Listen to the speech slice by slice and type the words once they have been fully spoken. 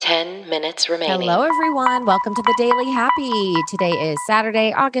10 minutes remaining. Hello, everyone. Welcome to the Daily Happy. Today is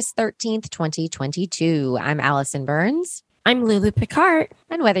Saturday, August 13th, 2022. I'm Allison Burns. I'm Lulu Picard.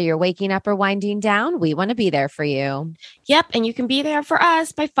 And whether you're waking up or winding down, we want to be there for you. Yep. And you can be there for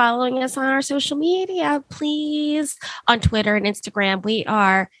us by following us on our social media, please. On Twitter and Instagram,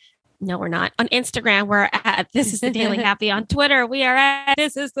 no, we're not. On Instagram, we're at This Is the Daily Happy. On Twitter, we are at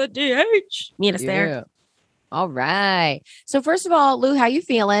This Is the DH. Meet us there. All right. So first of all, Lou, how you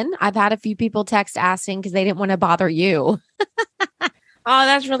feeling? I've had a few people text asking because they didn't want to bother you. Oh,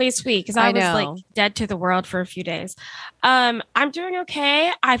 that's really sweet because I was know. like dead to the world for a few days. I'm doing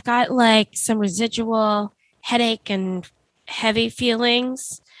okay. I've got like some residual headache and heavy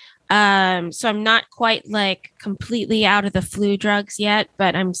feelings. So I'm not quite like completely out of the flu drugs yet,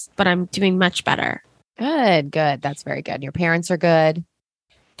 but I'm doing much better. Good. That's very good. Your parents are good.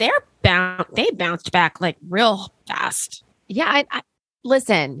 They bounced back like real fast. Yeah. I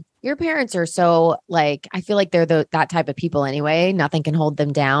listen, your parents are so like, I feel like they're that type of people anyway. Nothing can hold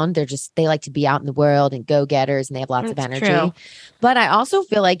them down. They like to be out in the world and go-getters and they have lots of energy. True. But I also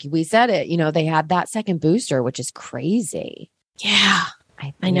feel like we said it, they had that second booster, which is crazy. Yeah,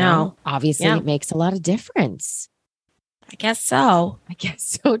 I know. Obviously, It makes a lot of difference. I guess so. I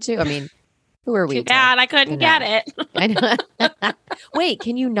guess so too. I mean, who are we? Too bad I couldn't get it. I know. Wait,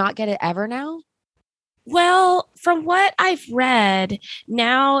 can you not get it ever now? Well, from what I've read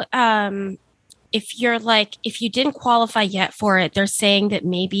now, if you didn't qualify yet for it, they're saying that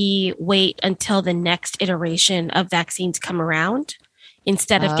maybe wait until the next iteration of vaccines come around.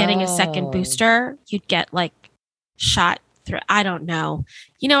 Instead of getting a second booster, you'd get like shot through. I don't know.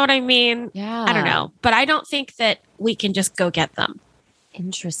 You know what I mean? Yeah. I don't know. But I don't think that we can just go get them.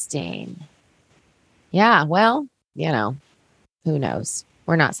 Interesting. Yeah. Well, who knows?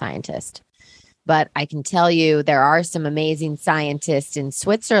 We're not scientists. But I can tell you there are some amazing scientists in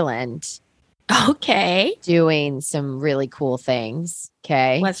Switzerland. Okay. Doing some really cool things.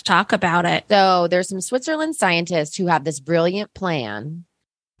 Okay. Let's talk about it. So there's some Switzerland scientists who have this brilliant plan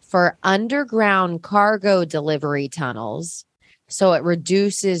for underground cargo delivery tunnels. So it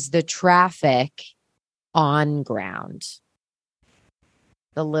reduces the traffic on ground.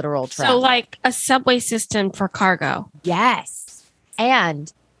 The literal traffic. So like a subway system for cargo. Yes.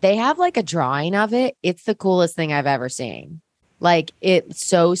 And they have like a drawing of it. It's the coolest thing I've ever seen. Like it's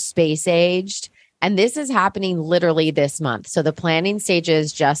so space aged. And this is happening literally this month. So the planning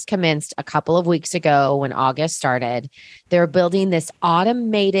stages just commenced a couple of weeks ago when August started. They're building this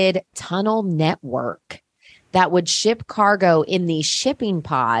automated tunnel network that would ship cargo in these shipping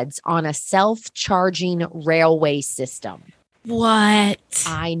pods on a self-charging railway system. What?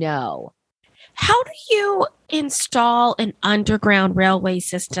 I know. How do you install an underground railway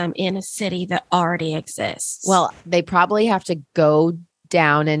system in a city that already exists? Well, they probably have to go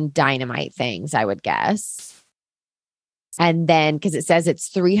down and dynamite things, I would guess. And then, because it says it's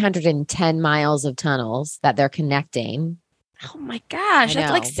 310 miles of tunnels that they're connecting. Oh my gosh.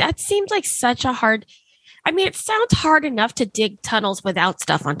 That seems like such a hard. I mean, it sounds hard enough to dig tunnels without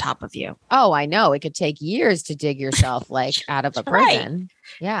stuff on top of you. Oh, I know. It could take years to dig yourself like out of a prison.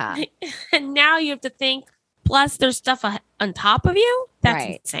 Yeah. And now you have to think, plus there's stuff on top of you?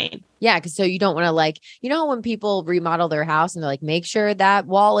 That's insane. Yeah, because so you don't want to when people remodel their house and they're like, make sure that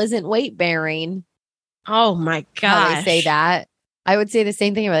wall isn't weight bearing. Oh my gosh. How they say that. I would say the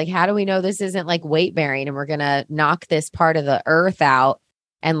same thing. We're like, how do we know this isn't like weight bearing and we're going to knock this part of the earth out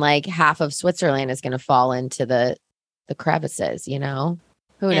and like half of Switzerland is going to fall into the crevices, Who knows?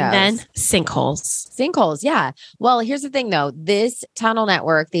 And then sinkholes. Yeah. Well, here's the thing, though. This tunnel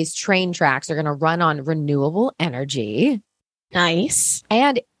network, these train tracks are going to run on renewable energy. Nice.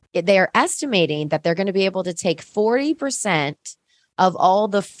 And they are estimating that they're going to be able to take 40% of all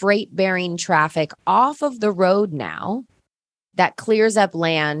the freight-bearing traffic off of the road now. That clears up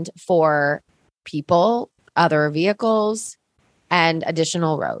land for people, other vehicles, and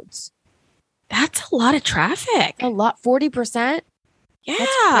additional roads. That's a lot of traffic. A lot. 40%? Yeah.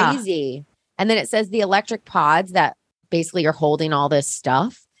 That's crazy. And then it says the electric pods that basically are holding all this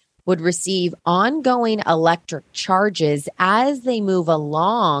stuff would receive ongoing electric charges as they move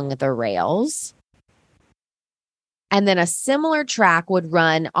along the rails. And then a similar track would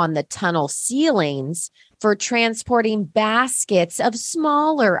run on the tunnel ceilings for transporting baskets of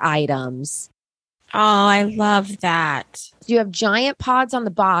smaller items. Oh, I love that. So you have giant pods on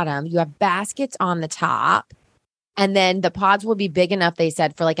the bottom. You have baskets on the top. And then the pods will be big enough, they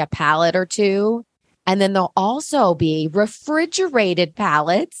said, for like a pallet or two. And then there'll also be refrigerated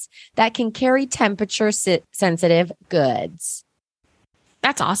pallets that can carry temperature-sensitive goods.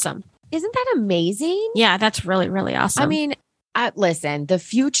 That's awesome. Isn't that amazing? Yeah, that's really, really awesome. I mean, Listen, the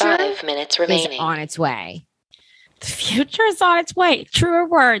future 5 minutes is remaining. on its way. The future is on its way. Truer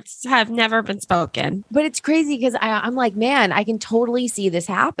words have never been spoken. But it's crazy because I'm like, man, I can totally see this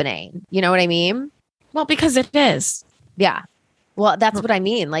happening. You know what I mean? Well, because it is. Yeah. Well, that's what I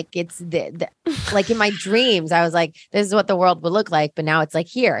mean. Like it's like in my dreams, I was like, this is what the world would look like. But now it's like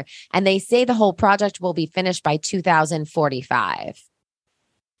here. And they say the whole project will be finished by 2045.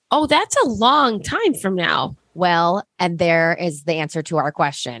 Oh, that's a long time from now. Well, and there is the answer to our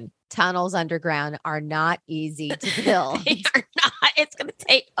question. Tunnels underground are not easy to build. They are not. It's going to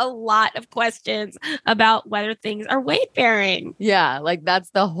take a lot of questions about whether things are weight bearing. Yeah, like that's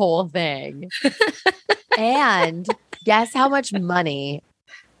the whole thing. And guess how much money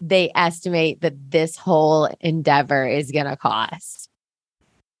they estimate that this whole endeavor is going to cost?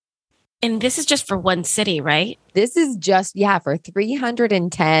 And this is just for one city, right? This is just, for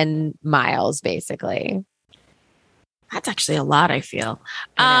 310 miles, basically. That's actually a lot, I feel.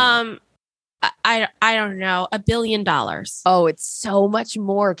 I I don't know. $1 billion. Oh, it's so much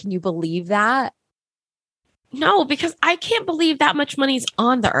more. Can you believe that? No, because I can't believe that much money's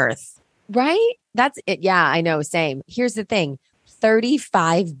on the earth. Right? That's it. Yeah, I know. Same. Here's the thing.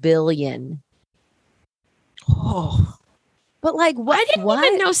 35 billion. Oh. But like what? I didn't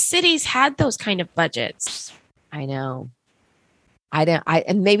even know cities had those kind of budgets. I know.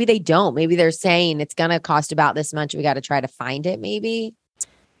 And maybe they don't. Maybe they're saying it's going to cost about this much. We got to try to find it, maybe.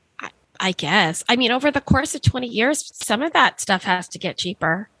 I guess. I mean, over the course of 20 years, some of that stuff has to get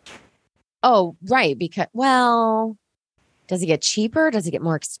cheaper. Oh, right. Because, well, does it get cheaper? Does it get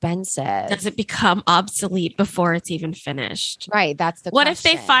more expensive? Does it become obsolete before it's even finished? Right. That's the What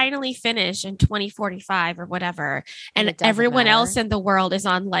question. if they finally finish in 2045 or whatever, and it doesn't everyone matter? else in the world is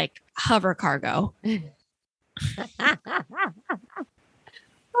on like hover cargo?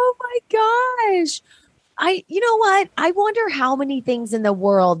 Oh my gosh. You know what? I wonder how many things in the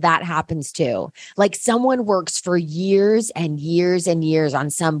world that happens to. Like someone works for years and years and years on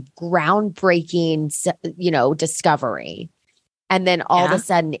some groundbreaking, discovery. And then all of a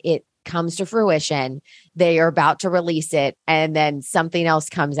sudden it comes to fruition. They are about to release it. And then something else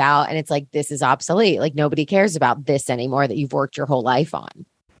comes out and it's like, this is obsolete. Like nobody cares about this anymore that you've worked your whole life on.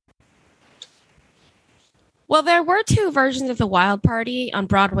 Well, there were two versions of the Wild Party on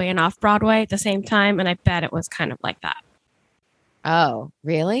Broadway and off Broadway at the same time. And I bet it was kind of like that. Oh,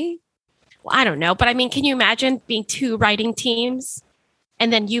 really? Well, I don't know. But I mean, can you imagine being two writing teams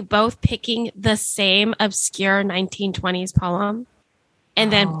and then you both picking the same obscure 1920s poem and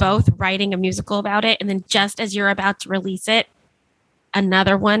then both writing a musical about it? And then just as you're about to release it,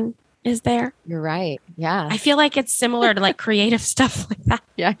 another one is there. You're right. Yeah. I feel like it's similar to like creative stuff like that.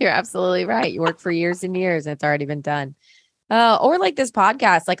 Yeah, you're absolutely right. You work for years and years and it's already been done. Or like this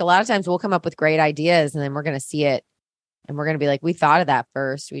podcast, like a lot of times we'll come up with great ideas and then we're going to see it and we're going to be like, we thought of that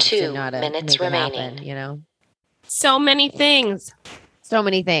first. We just didn't know how to 2 minutes make it remaining. happen, So many things. So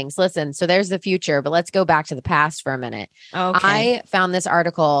many things. Listen, so there's the future, but let's go back to the past for a minute. Okay. I found this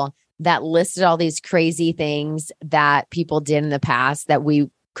article that listed all these crazy things that people did in the past that we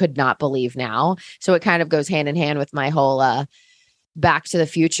could not believe now. So it kind of goes hand in hand with my whole Back to the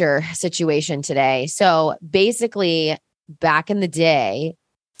Future situation today. So basically, back in the day,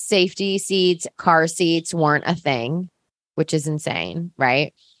 safety seats, car seats weren't a thing, which is insane,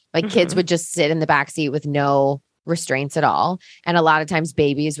 right? Like kids would just sit in the back seat with no restraints at all. And a lot of times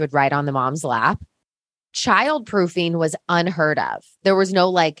babies would ride on the mom's lap. Childproofing was unheard of. There was no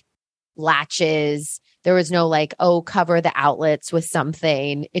like latches. There was no like, cover the outlets with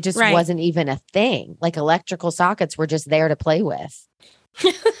something. It just wasn't even a thing. Like electrical sockets were just there to play with,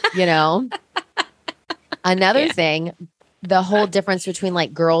 Another thing, the whole difference between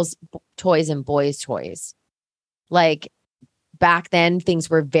like girls' toys and boys' toys. Like back then, things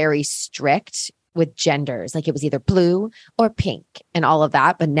were very strict with genders. Like it was either blue or pink and all of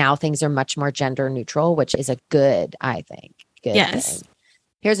that. But now things are much more gender neutral, which is a good, I think. Good thing.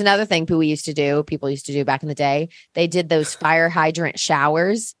 Here's another thing people used to do back in the day. They did those fire hydrant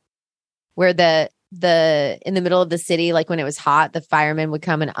showers where the in the middle of the city, like when it was hot, the firemen would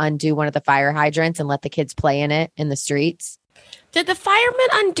come and undo one of the fire hydrants and let the kids play in it in the streets. Did the firemen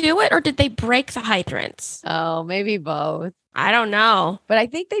undo it or did they break the hydrants? Oh, maybe both. I don't know. But I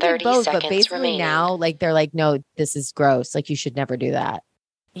think they did 30 both. But seconds basically remaining. now, like they're like, no, this is gross. Like you should never do that.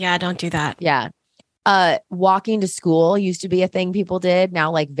 Yeah, don't do that. Yeah. Walking to school used to be a thing people did.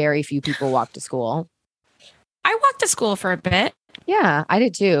 Now, like very few people walk to school. I walked to school for a bit. Yeah, I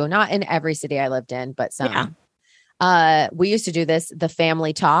did too. Not in every city I lived in, but some. We used to do this, the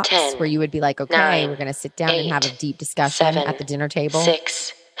family talks, 10, where you would be like, okay, 9, we're going to sit down and have a 8, deep discussion 7, at the dinner table.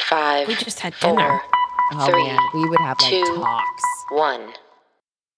 6, 5, We just had 4, dinner. Oh Three, man, we would have like two, talks. 1.